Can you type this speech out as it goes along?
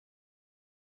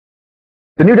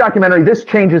The new documentary, This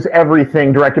Changes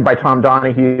Everything, directed by Tom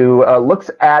Donahue,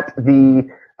 looks at the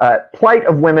plight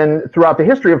of women throughout the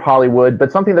history of Hollywood,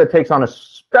 but something that takes on a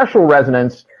special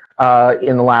resonance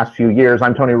in the last few years.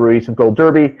 I'm Tony Ruiz of Gold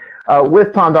Derby,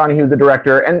 with Tom Donahue, the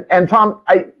director. And Tom,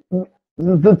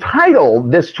 the title,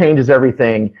 This Changes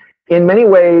Everything, in many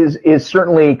ways is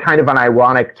certainly kind of an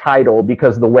ironic title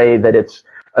because of the way that it's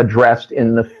addressed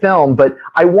in the film. But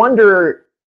I wonder,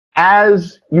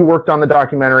 as you worked on the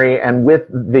documentary and with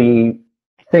the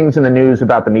things in the news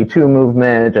about the Me Too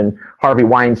movement and Harvey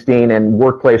Weinstein and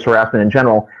workplace harassment in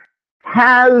general,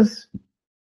 has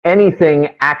anything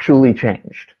actually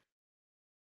changed?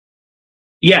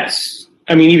 Yes.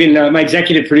 I mean, even my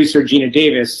executive producer, Gina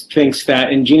Davis, thinks that,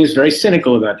 and Gina's very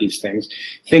cynical about these things,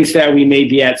 thinks that we may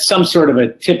be at some sort of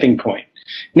a tipping point.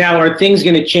 Now, are things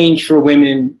going to change for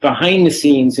women behind the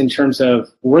scenes in terms of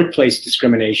workplace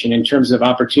discrimination, in terms of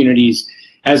opportunities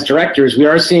as directors? We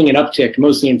are seeing an uptick,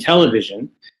 mostly in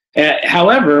television.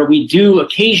 However, we do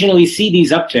occasionally see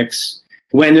these upticks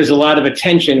when there's a lot of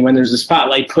attention, when there's a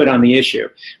spotlight put on the issue.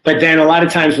 But then a lot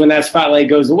of times when that spotlight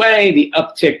goes away, the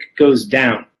uptick goes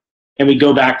down and we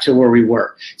go back to where we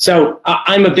were. So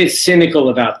I'm a bit cynical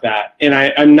about that. And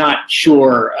I'm not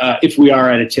sure if we are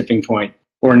at a tipping point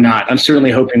or not. I'm certainly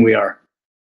hoping we are.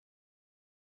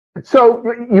 So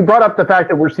you brought up the fact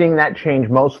that we're seeing that change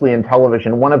mostly in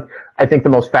television. One of, I think, the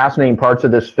most fascinating parts of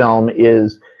this film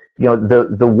is,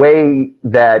 the way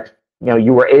that,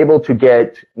 you were able to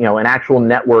get, an actual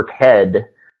network head,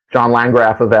 John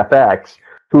Landgraf of FX,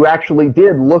 who actually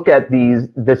did look at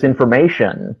this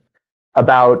information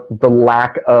about the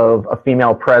lack of a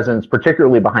female presence,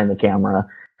 particularly behind the camera,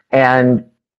 and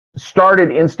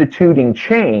started instituting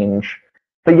change.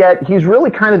 But yet he's really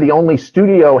kind of the only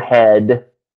studio head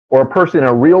or a person in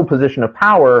a real position of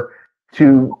power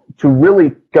to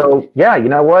really go, yeah, you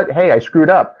know what? Hey, I screwed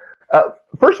up.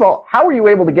 First of all, how were you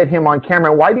able to get him on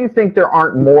camera? Why do you think there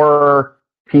aren't more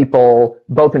people,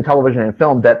 both in television and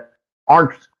film, that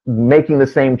aren't making the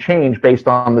same change based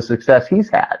on the success he's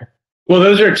had? Well,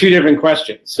 those are two different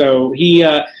questions. So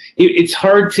it's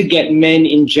hard to get men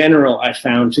in general, I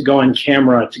found, to go on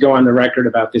camera, to go on the record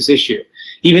about this issue.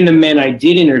 Even the men I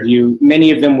did interview,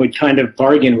 many of them would kind of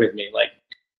bargain with me, like,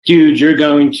 dude, you're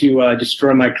going to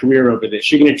destroy my career over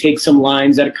this. You're going to take some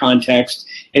lines out of context,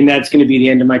 and that's going to be the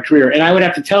end of my career. And I would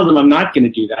have to tell them, I'm not going to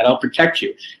do that. I'll protect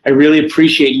you. I really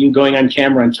appreciate you going on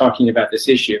camera and talking about this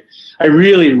issue. I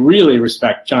really, really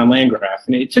respect John Landgraf.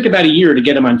 And it took about a year to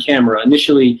get him on camera.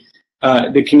 Initially,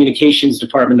 the communications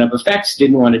department of FX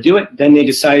didn't want to do it. Then they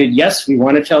decided, yes, we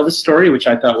want to tell the story, which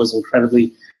I thought was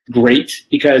incredibly great,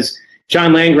 because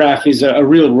John Landgraf is a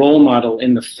real role model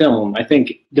in the film. I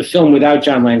think the film without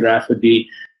John Landgraf would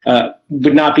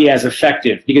not be as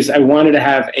effective, because I wanted to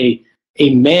have a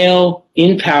male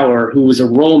in power who was a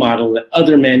role model that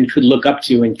other men could look up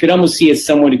to and could almost see as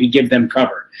someone who could give them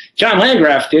cover. John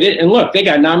Landgraf did it, and look, they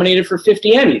got nominated for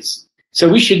 50 Emmys. So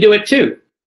we should do it too.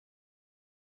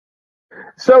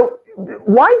 So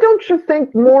why don't you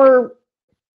think more?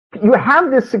 You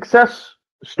have this success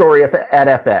story at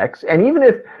FX, and even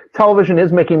if television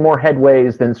is making more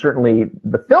headways than certainly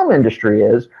the film industry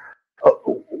is,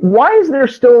 why is there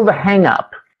still the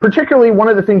hang-up? Particularly, one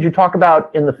of the things you talk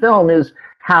about in the film is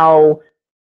how,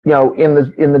 in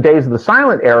the days of the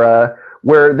silent era,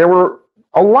 where there were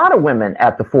a lot of women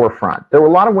at the forefront. There were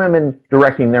a lot of women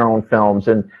directing their own films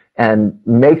and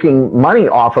making money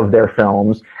off of their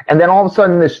films. And then all of a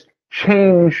sudden this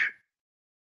change,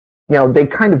 they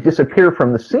kind of disappear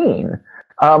from the scene.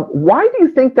 Why do you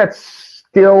think that's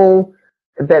still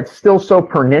so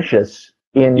pernicious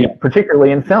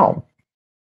particularly in film?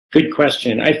 Good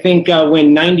question. I think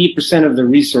when 90% of the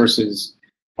resources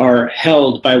are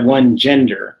held by one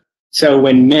gender, so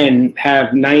when men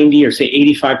have 90 or say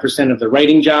 85% of the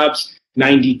writing jobs,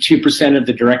 92% of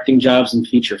the directing jobs in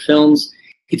feature films,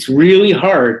 it's really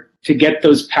hard to get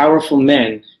those powerful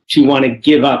men to want to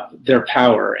give up their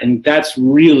power. And that's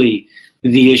really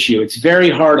the issue. It's very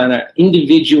hard on an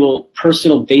individual,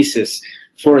 personal basis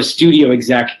for a studio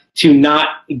exec to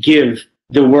not give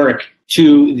the work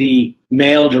to the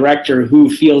male director who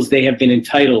feels they have been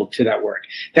entitled to that work.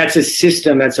 That's a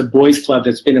system, that's a boys' club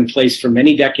that's been in place for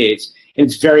many decades, and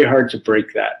it's very hard to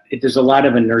break that. There's a lot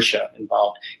of inertia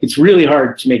involved. It's really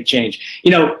hard to make change.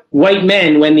 White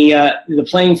men, when the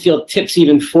playing field tips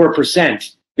even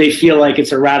 4%, they feel like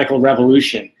it's a radical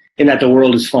revolution and that the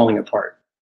world is falling apart.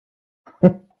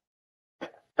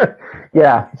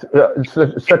 Yeah, it's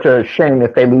such a shame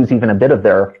if they lose even a bit of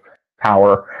their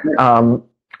power.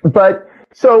 But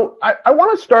so I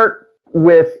want to start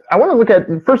with, I want to look at,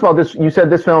 first of all, you said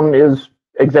this film is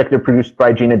executive produced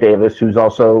by Gina Davis, who's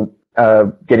also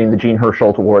getting the Jean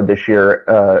Hersholt Award this year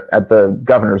at the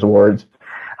Governor's Awards.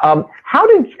 How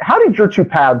did your two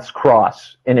paths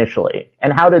cross initially,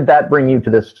 and how did that bring you to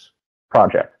this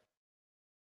project?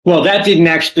 Well, that didn't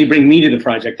actually bring me to the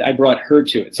project. I brought her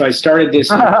to it. So I started this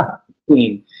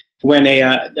when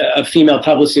a female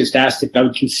publicist asked if I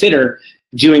would consider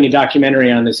doing a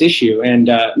documentary on this issue.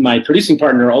 And my producing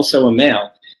partner, also a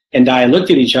male, and I looked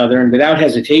at each other, and without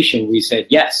hesitation, we said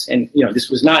yes. And there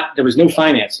was no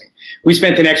financing. We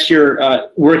spent the next year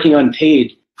working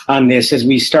unpaid on this as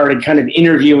we started kind of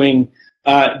interviewing,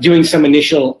 doing some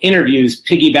initial interviews,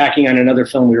 piggybacking on another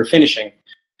film we were finishing.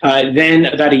 Then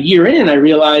about a year in, I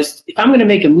realized if I'm going to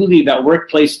make a movie about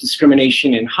workplace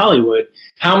discrimination in Hollywood,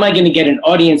 how am I going to get an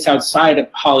audience outside of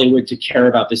Hollywood to care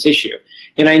about this issue?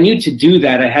 And I knew to do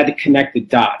that, I had to connect the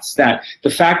dots, that the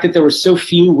fact that there were so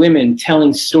few women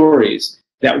telling stories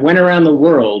that went around the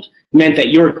world meant that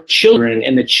your children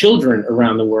and the children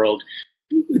around the world,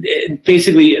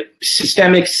 basically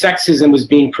systemic sexism was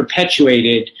being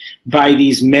perpetuated by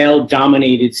these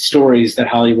male-dominated stories that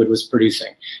Hollywood was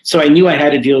producing. So I knew I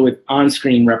had to deal with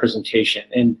on-screen representation.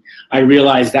 And I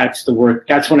realized that's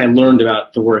when I learned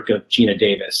about the work of Gina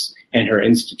Davis and her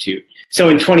institute. So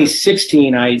in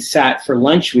 2016, I sat for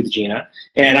lunch with Gina,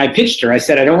 and I pitched her. I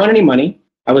said, I don't want any money.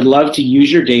 I would love to use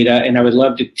your data, and I would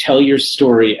love to tell your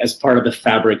story as part of the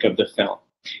fabric of the film.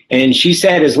 And she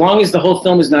said, as long as the whole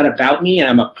film is not about me and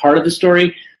I'm a part of the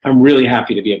story, I'm really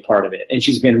happy to be a part of it. And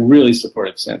she's been really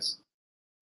supportive since.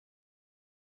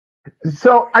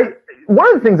 So one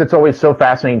of the things that's always so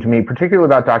fascinating to me, particularly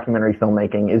about documentary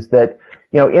filmmaking, is that,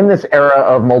 in this era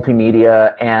of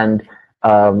multimedia and,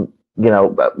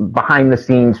 behind the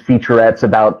scenes featurettes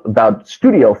about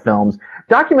studio films,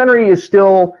 documentary is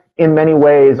still, in many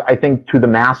ways, I think to the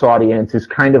mass audience, is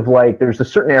kind of like there's a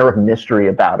certain air of mystery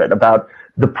about it, about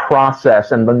the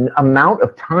process and the amount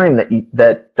of time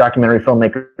that documentary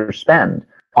filmmakers spend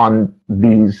on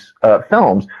these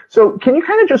films. So can you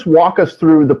kind of just walk us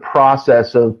through the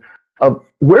process of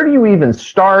where do you even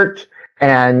start,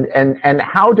 and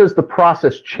how does the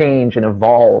process change and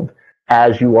evolve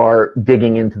as you are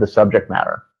digging into the subject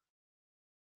matter?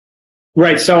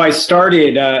 Right. So I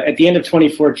started at the end of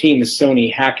 2014, the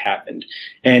Sony hack happened,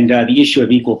 and the issue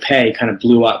of equal pay kind of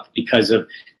blew up because of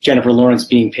Jennifer Lawrence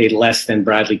being paid less than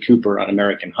Bradley Cooper on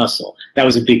American Hustle. That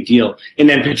was a big deal. And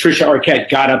then Patricia Arquette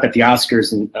got up at the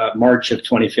Oscars in March of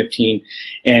 2015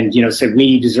 and, said,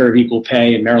 we deserve equal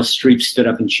pay. And Meryl Streep stood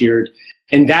up and cheered.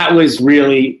 And that was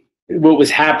really what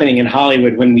was happening in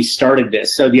Hollywood when we started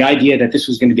this. So the idea that this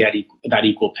was going to be about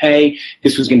equal pay,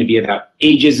 this was going to be about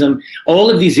ageism, all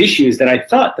of these issues that I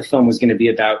thought the film was going to be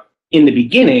about in the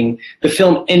beginning, the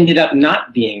film ended up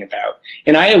not being about.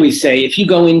 And I always say, if you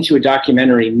go into a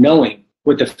documentary knowing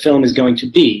what the film is going to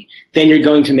be, then you're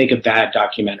going to make a bad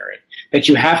documentary. That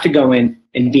you have to go in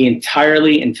and be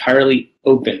entirely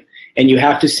open. And you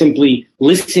have to simply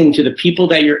listen to the people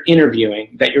that you're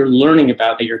interviewing, that you're learning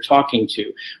about, that you're talking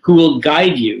to, who will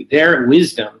guide you. Their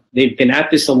wisdom, they've been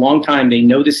at this a long time. They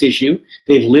know this issue.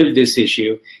 They've lived this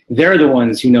issue. They're the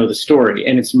ones who know the story.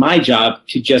 And it's my job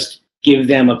to just give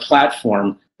them a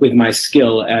platform with my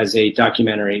skill as a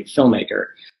documentary filmmaker.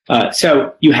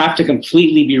 So you have to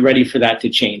completely be ready for that to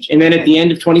change. And then at the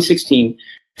end of 2016,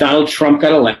 Donald Trump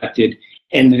got elected.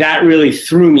 And that really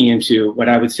threw me into what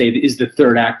I would say is the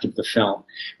third act of the film.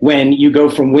 When you go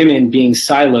from women being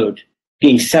siloed,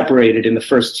 being separated in the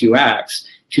first two acts,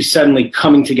 to suddenly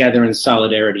coming together in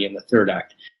solidarity in the third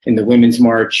act, in the Women's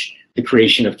March, the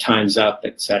creation of Time's Up,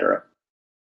 etc.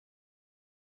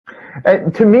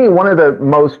 To me, one of the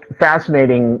most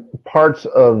fascinating parts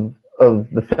of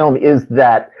the film is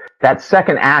that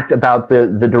second act about the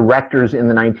directors in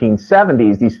the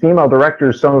 1970s, these female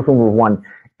directors, some of whom have won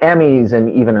Emmys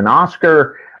and even an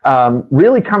Oscar,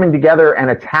 really coming together and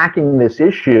attacking this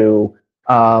issue,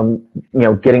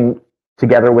 getting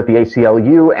together with the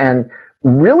ACLU, and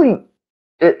really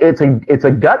it's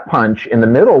a gut punch in the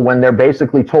middle when they're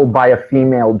basically told by a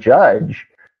female judge,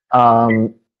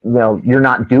 you're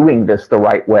not doing this the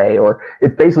right way, or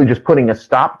it's basically just putting a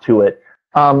stop to it.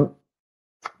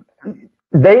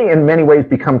 They, in many ways,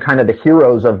 become kind of the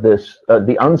heroes of this,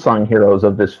 the unsung heroes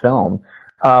of this film.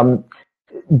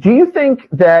 Do you think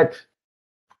that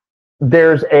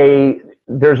there's a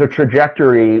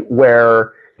trajectory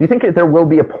where, do you think that there will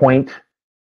be a point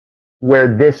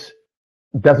where this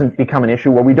doesn't become an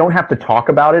issue, where we don't have to talk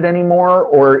about it anymore?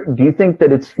 Or do you think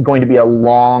that it's going to be a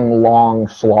long, long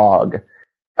slog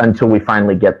until we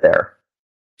finally get there?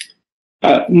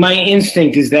 My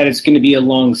instinct is that it's going to be a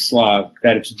long slog,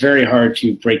 that it's very hard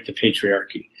to break the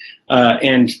patriarchy.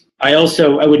 And I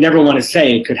would never want to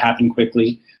say it could happen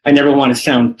quickly. I never want to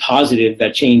sound positive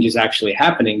that change is actually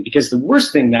happening, because the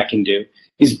worst thing that can do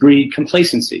is breed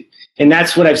complacency. And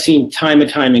that's what I've seen time and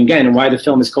time again, and why the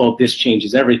film is called This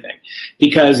Changes Everything.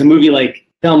 Because a movie like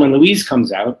Thelma and Louise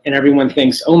comes out, and everyone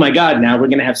thinks, oh my God, now we're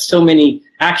going to have so many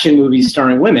action movies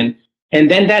starring women. And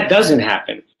then that doesn't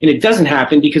happen. And it doesn't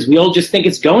happen because we all just think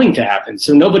it's going to happen.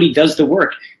 So nobody does the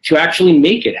work to actually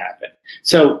make it happen.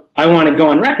 So I want to go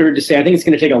on record to say I think it's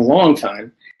going to take a long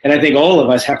time. And I think all of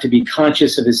us have to be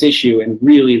conscious of this issue and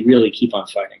really, really keep on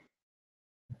fighting.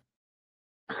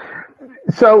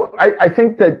 So I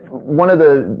think that one of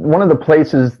the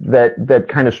places that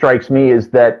kind of strikes me is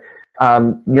that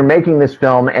you're making this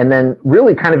film, and then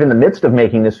really kind of in the midst of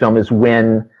making this film is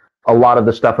when a lot of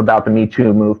the stuff about the Me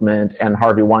Too movement and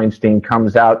Harvey Weinstein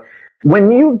comes out.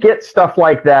 When you get stuff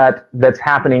like that that's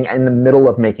happening in the middle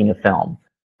of making a film,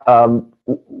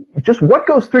 just what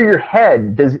goes through your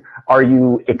head? Are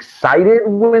you excited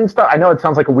when stuff? I know it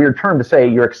sounds like a weird term to say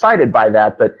you're excited by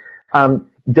that, but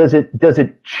does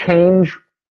it change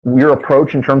your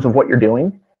approach in terms of what you're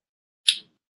doing?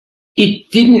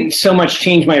 It didn't so much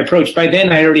change my approach. By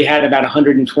then, I already had about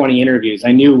 120 interviews.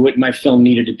 I knew what my film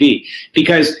needed to be,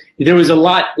 because there was a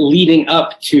lot leading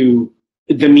up to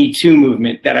the Me Too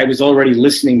movement that I was already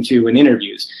listening to in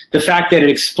interviews. The fact that it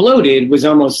exploded was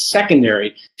almost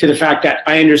secondary to the fact that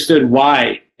I understood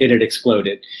why it had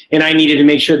exploded. And I needed to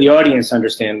make sure the audience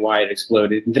understand why it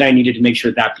exploded. And then I needed to make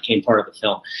sure that became part of the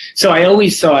film. So I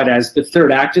always saw it as the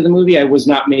third act of the movie. I was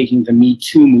not making the Me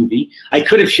Too movie. I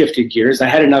could have shifted gears. I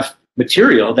had enough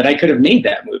material that I could have made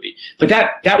that movie. But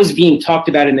that was being talked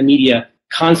about in the media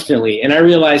constantly. And I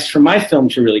realized for my film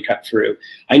to really cut through,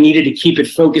 I needed to keep it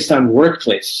focused on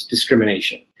workplace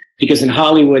discrimination, because in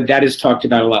Hollywood, that is talked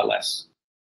about a lot less.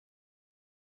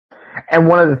 And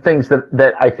one of the things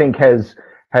that I think has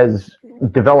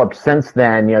developed since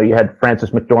then, you had Frances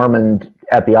McDormand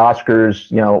at the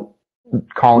Oscars,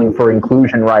 calling for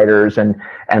inclusion writers, and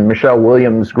Michelle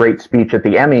Williams' great speech at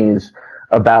the Emmys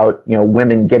about,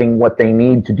 women getting what they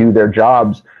need to do their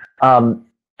jobs.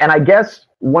 And I guess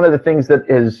one of the things that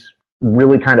is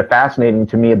really kind of fascinating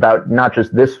to me about not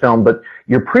just this film, but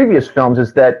your previous films,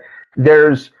 is that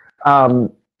there's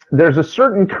a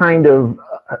certain kind of,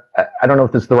 I don't know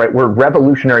if this is the right word,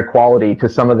 revolutionary quality to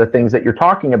some of the things that you're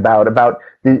talking about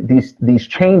these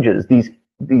changes, these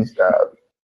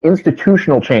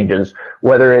institutional changes,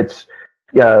 whether it's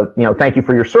thank you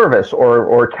for your service,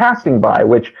 or casting by,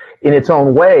 which in its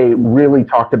own way really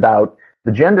talked about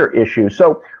the gender issue.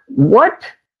 So what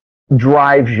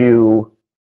drives you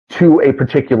to a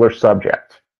particular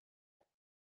subject?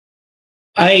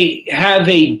 I have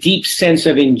a deep sense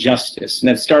of injustice, and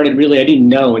that started really, I didn't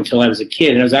know until I was a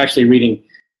kid, and I was actually reading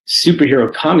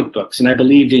superhero comic books, and I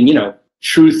believed in,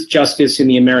 truth, justice in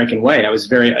the American way. I was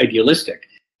very idealistic.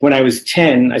 When I was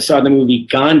 10, I saw the movie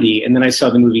Gandhi, and then I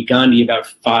saw the movie Gandhi about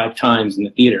 5 times in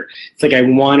the theater. It's like I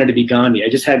wanted to be Gandhi. I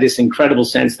just had this incredible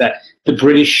sense that the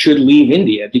British should leave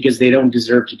India because they don't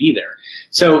deserve to be there.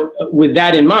 So with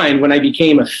that in mind, when I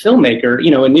became a filmmaker,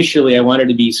 initially I wanted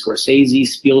to be Scorsese,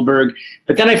 Spielberg,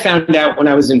 but then I found out when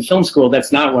I was in film school,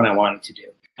 that's not what I wanted to do.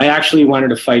 I actually wanted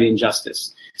to fight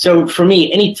injustice. So for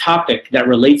me, any topic that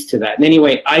relates to that in any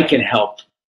way I can help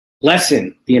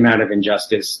lessen the amount of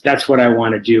injustice, that's what I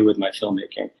want to do with my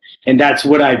filmmaking. And that's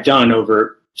what I've done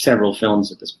over several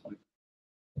films at this point.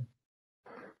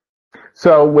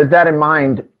 So with that in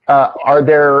mind, are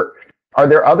there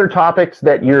other topics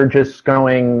that you're just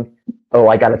going, oh,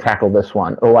 I got to tackle this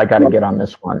one. Oh, I got to get on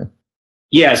this one?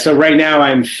 Yeah, so right now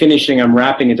I'm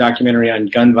wrapping a documentary on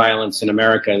gun violence in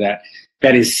America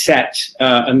that is set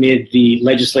amid the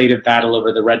legislative battle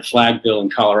over the red flag bill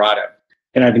in Colorado.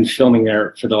 And I've been filming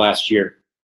there for the last year.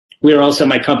 We are also,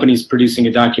 my company's producing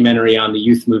a documentary on the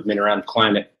youth movement around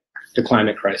the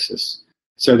climate crisis.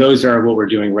 So those are what we're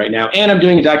doing right now. And I'm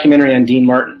doing a documentary on Dean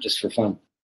Martin, just for fun.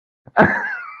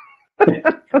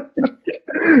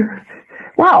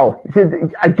 Wow,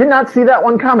 I did not see that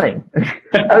one coming.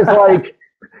 I was like,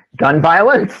 gun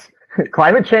violence,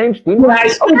 climate change. Dean Martin. I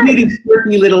still do these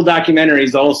quirky little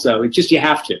documentaries also. It's just you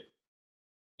have to.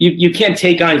 You can't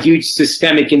take on huge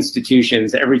systemic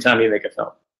institutions every time you make a film.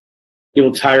 It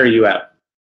will tire you out.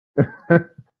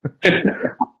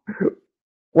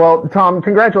 Well, Tom,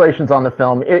 congratulations on the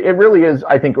film. It really is,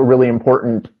 I think, a really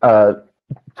important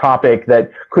topic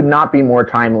that could not be more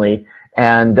timely,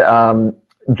 and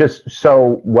just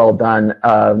so well done.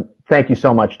 Thank you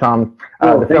so much, Tom.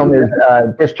 The film is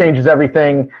This Changes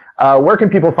Everything. Where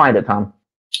can people find it, Tom?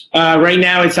 Right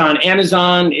now it's on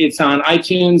Amazon, it's on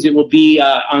iTunes, it will be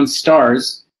on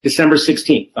Stars December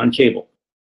 16th on cable.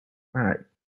 All right.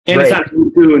 And Great. It's on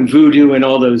Vudu and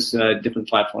all those different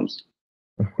platforms.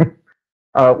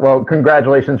 Well,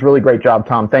 congratulations. Really great job,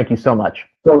 Tom. Thank you so much.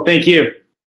 Well, thank you.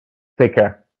 Take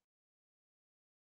care.